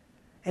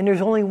 And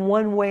there's only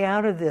one way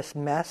out of this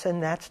mess,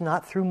 and that's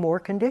not through more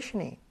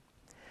conditioning.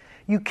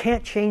 You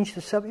can't change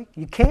the subject.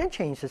 You can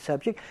change the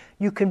subject.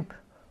 You can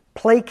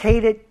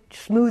placate it,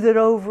 smooth it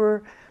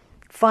over,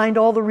 find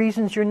all the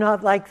reasons you're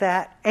not like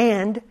that,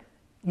 and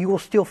you will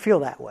still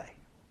feel that way.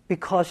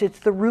 Because it's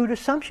the root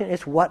assumption.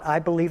 It's what I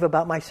believe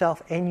about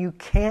myself, and you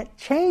can't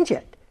change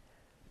it.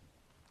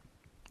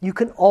 You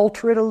can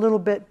alter it a little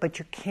bit, but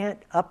you can't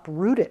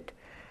uproot it.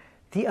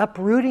 The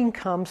uprooting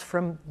comes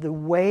from the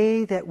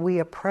way that we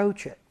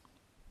approach it.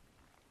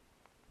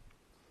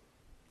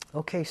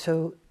 Okay,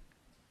 so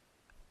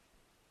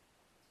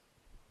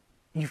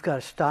you've got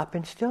to stop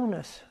in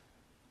stillness.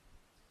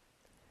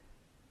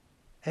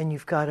 And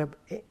you've got to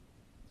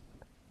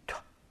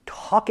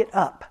talk it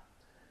up.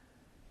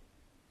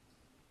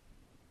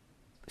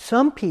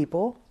 Some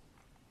people,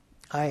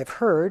 I have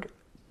heard,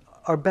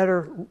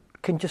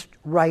 can just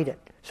write it.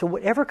 So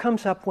whatever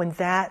comes up when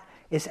that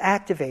is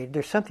activated,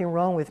 there's something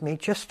wrong with me,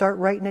 just start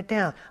writing it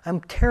down. I'm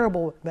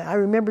terrible. I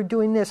remember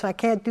doing this. I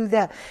can't do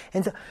that.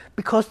 And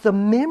because the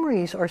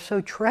memories are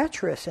so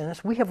treacherous in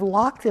us, we have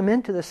locked them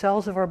into the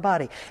cells of our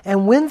body.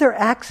 And when they're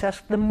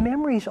accessed, the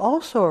memories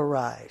also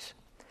arise.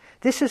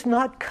 This is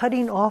not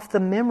cutting off the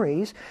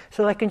memories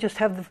so that I can just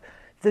have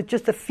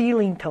just the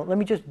feeling tone. Let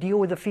me just deal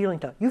with the feeling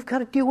tone. You've got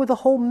to deal with the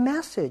whole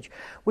message,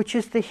 which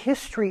is the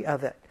history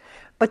of it.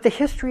 But the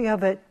history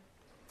of it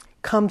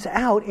comes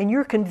out, and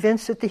you're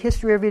convinced that the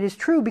history of it is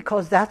true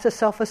because that's a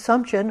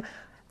self-assumption.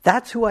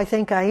 That's who I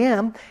think I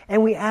am.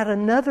 And we add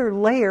another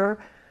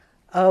layer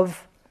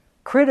of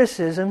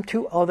criticism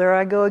to, oh, there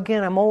I go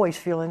again. I'm always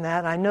feeling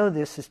that. I know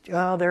this is,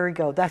 oh, there we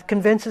go. That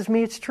convinces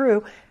me it's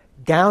true.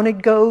 Down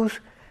it goes,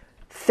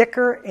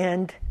 thicker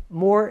and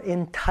more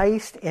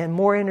enticed and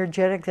more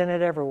energetic than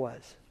it ever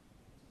was.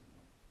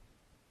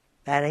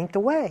 That ain't the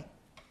way.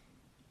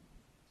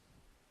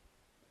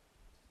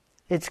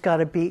 It's got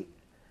to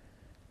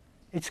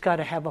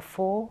have a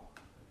full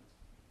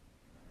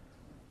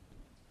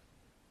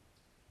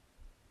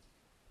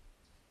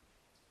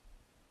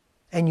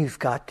and you've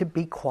got to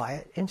be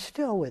quiet and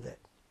still with it.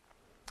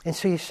 And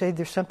so you say,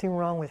 there's something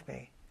wrong with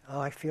me. Oh,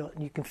 I feel it.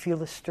 You can feel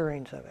the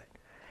stirrings of it.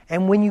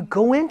 And when you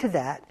go into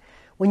that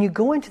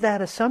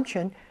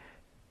assumption,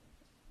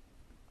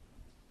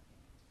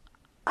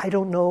 I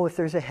don't know if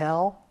there's a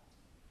hell,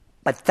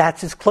 but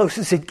that's as close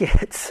as it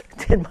gets,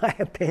 in my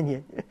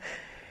opinion.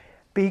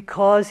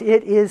 Because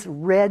it is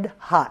red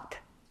hot.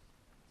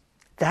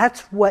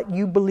 That's what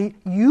you believe.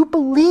 You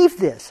believe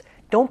this.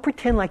 Don't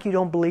pretend like you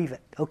don't believe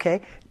it,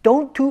 okay?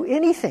 Don't do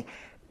anything.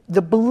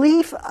 The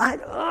belief,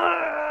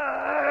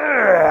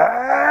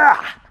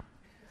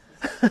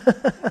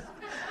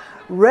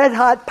 red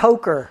hot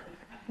poker.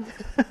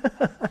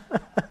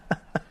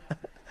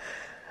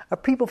 Are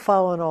people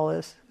following all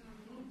this?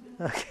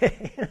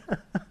 Okay.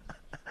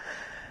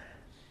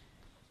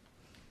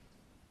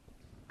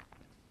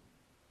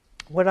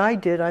 What I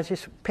did, I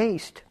just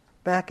paced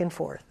back and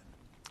forth.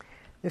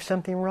 There's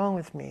something wrong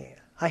with me.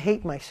 I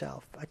hate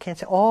myself. I can't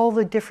say all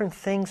the different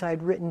things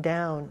I'd written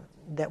down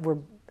that were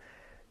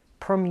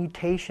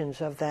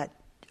permutations of that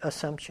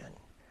assumption.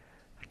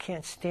 I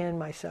can't stand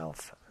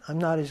myself. I'm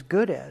not as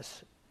good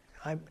as.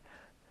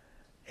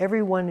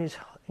 Everyone is,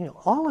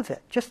 all of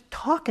it. Just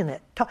talking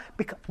it.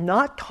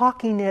 Not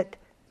talking it,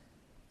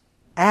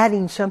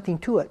 adding something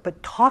to it,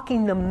 but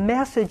talking the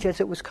message as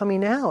it was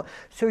coming out.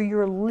 So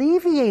you're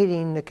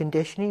alleviating the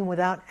conditioning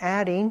without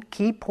adding,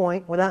 key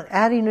point, without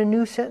adding a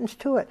new sentence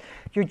to it.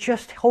 You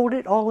just hold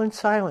it all in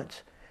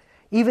silence,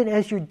 even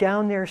as you're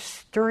down there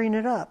stirring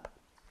it up.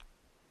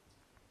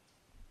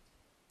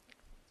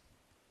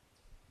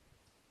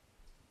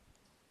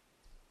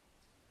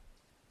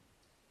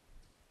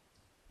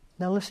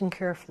 Now listen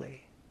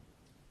carefully.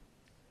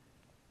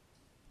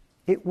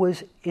 It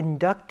was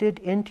inducted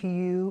into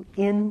you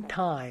in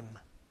time.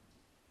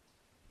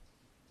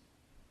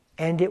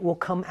 And it will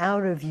come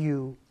out of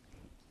you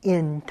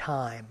in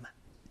time.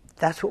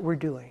 That's what we're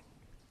doing.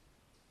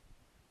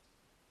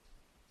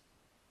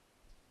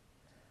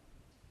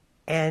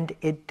 And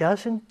it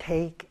doesn't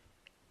take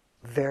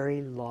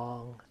very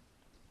long.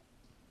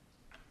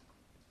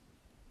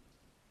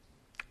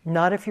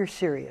 Not if you're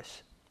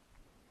serious.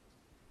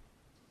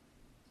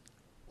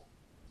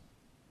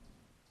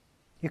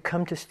 You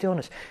come to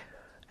stillness.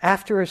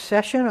 After a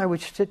session, I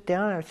would sit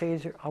down and I would say,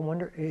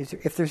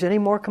 if there's any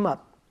more, come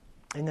up.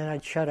 And then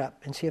I'd shut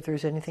up and see if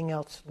there's anything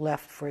else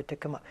left for it to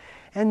come up.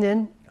 And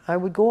then I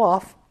would go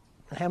off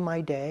and have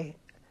my day.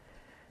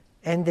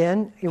 And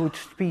then it would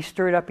be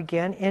stirred up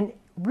again. And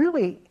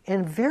really,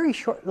 in very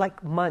short,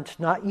 like months,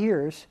 not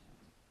years.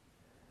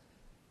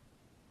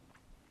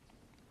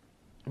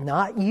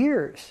 Not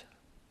years.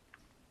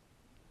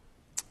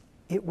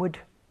 It would...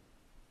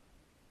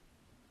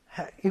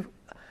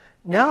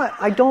 Now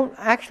I don't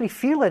actually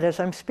feel it as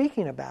I'm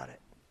speaking about it.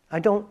 I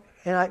don't,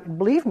 and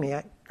believe me,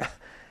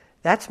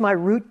 that's my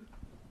root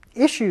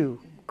issue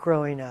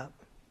growing up.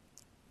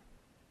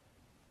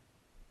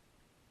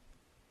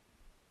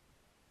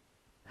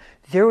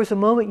 There was a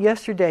moment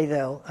yesterday,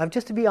 though,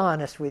 just to be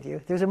honest with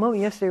you, there's a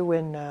moment yesterday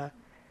when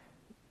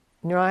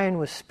Narayan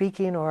was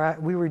speaking, or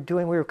we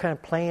were kind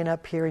of playing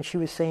up here, and she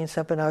was saying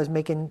something, I was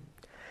making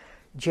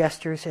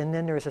gestures, and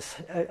then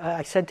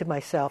I said to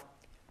myself,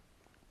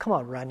 come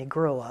on, Rodney,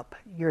 grow up.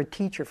 You're a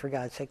teacher, for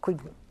God's sake.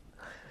 Quit.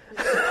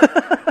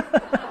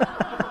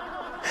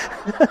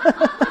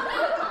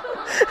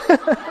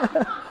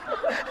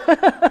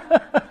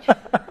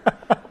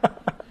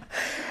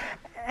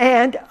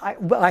 And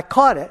I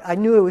caught it. I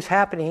knew it was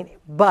happening,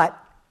 but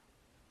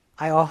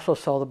I also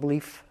saw the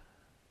belief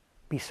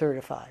be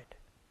certified.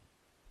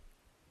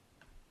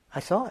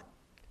 I saw it.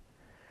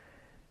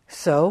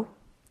 So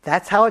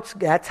That's how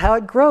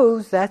it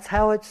grows. That's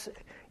how it's,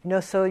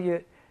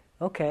 so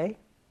okay.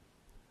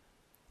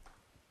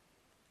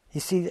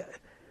 You see,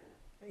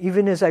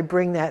 even as I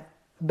bring that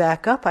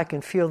back up, I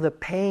can feel the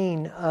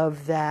pain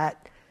of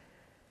that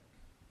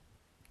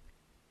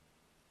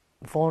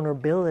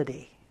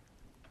vulnerability.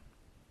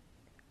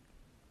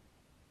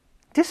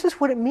 This is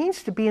what it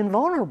means to be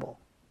invulnerable.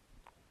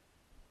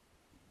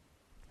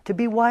 To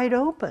be wide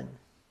open.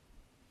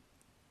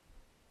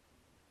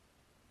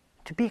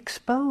 To be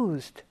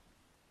exposed.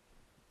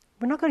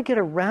 We're not going to get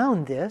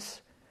around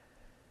this.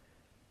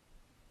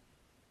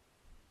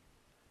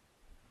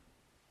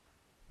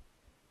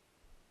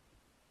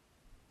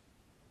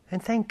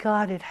 And thank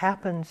God it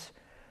happens.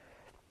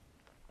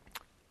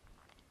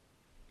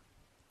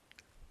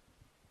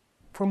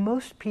 For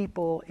most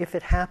people, if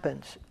it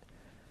happens,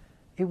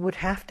 it would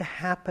have to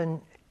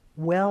happen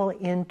well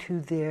into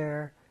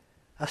their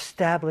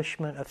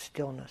establishment of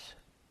stillness,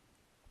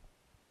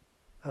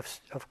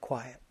 of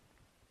quiet.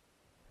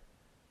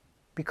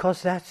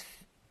 Because that's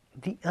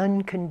the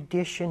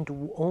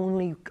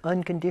only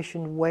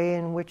unconditioned way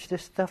in which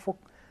this stuff will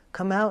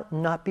come out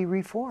and not be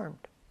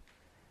reformed.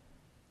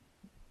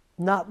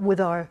 Not with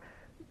our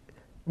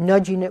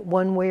nudging it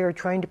one way or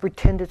trying to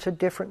pretend it's a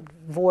different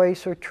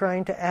voice or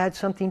trying to add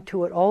something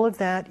to it. All of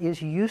that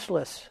is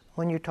useless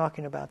when you're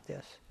talking about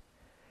this.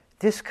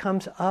 This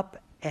comes up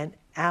and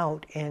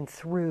out and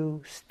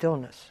through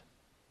stillness.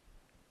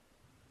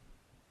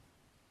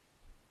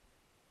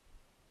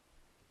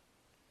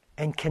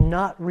 And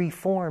cannot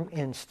reform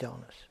in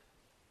stillness.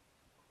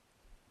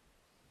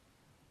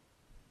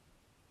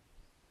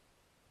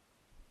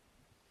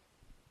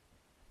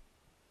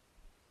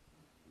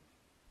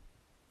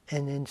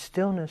 And in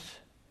stillness,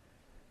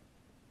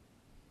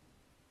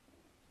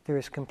 there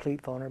is complete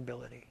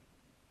vulnerability.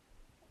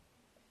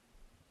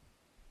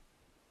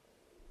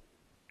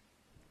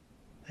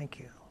 Thank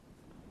you.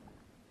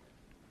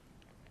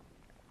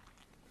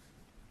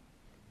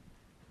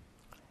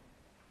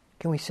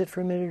 Can we sit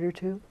for a minute or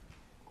two?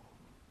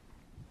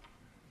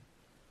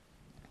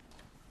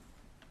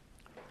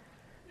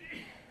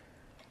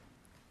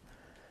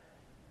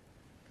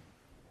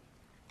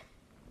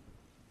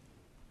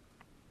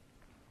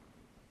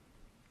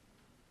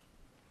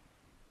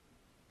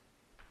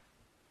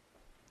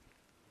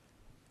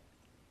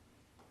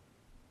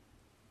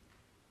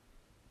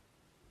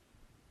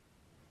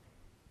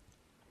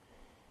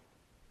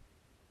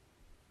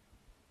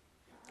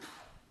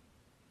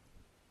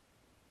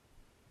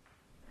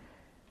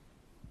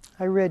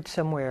 I read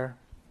somewhere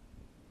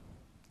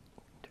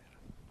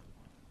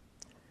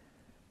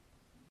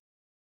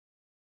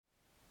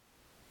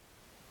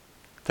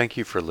Thank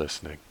you for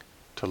listening.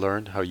 To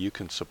learn how you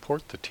can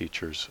support the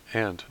teachers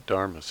and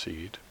Dharma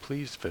Seed,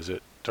 please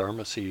visit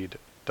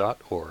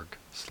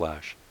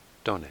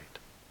dharmaseed.org/donate.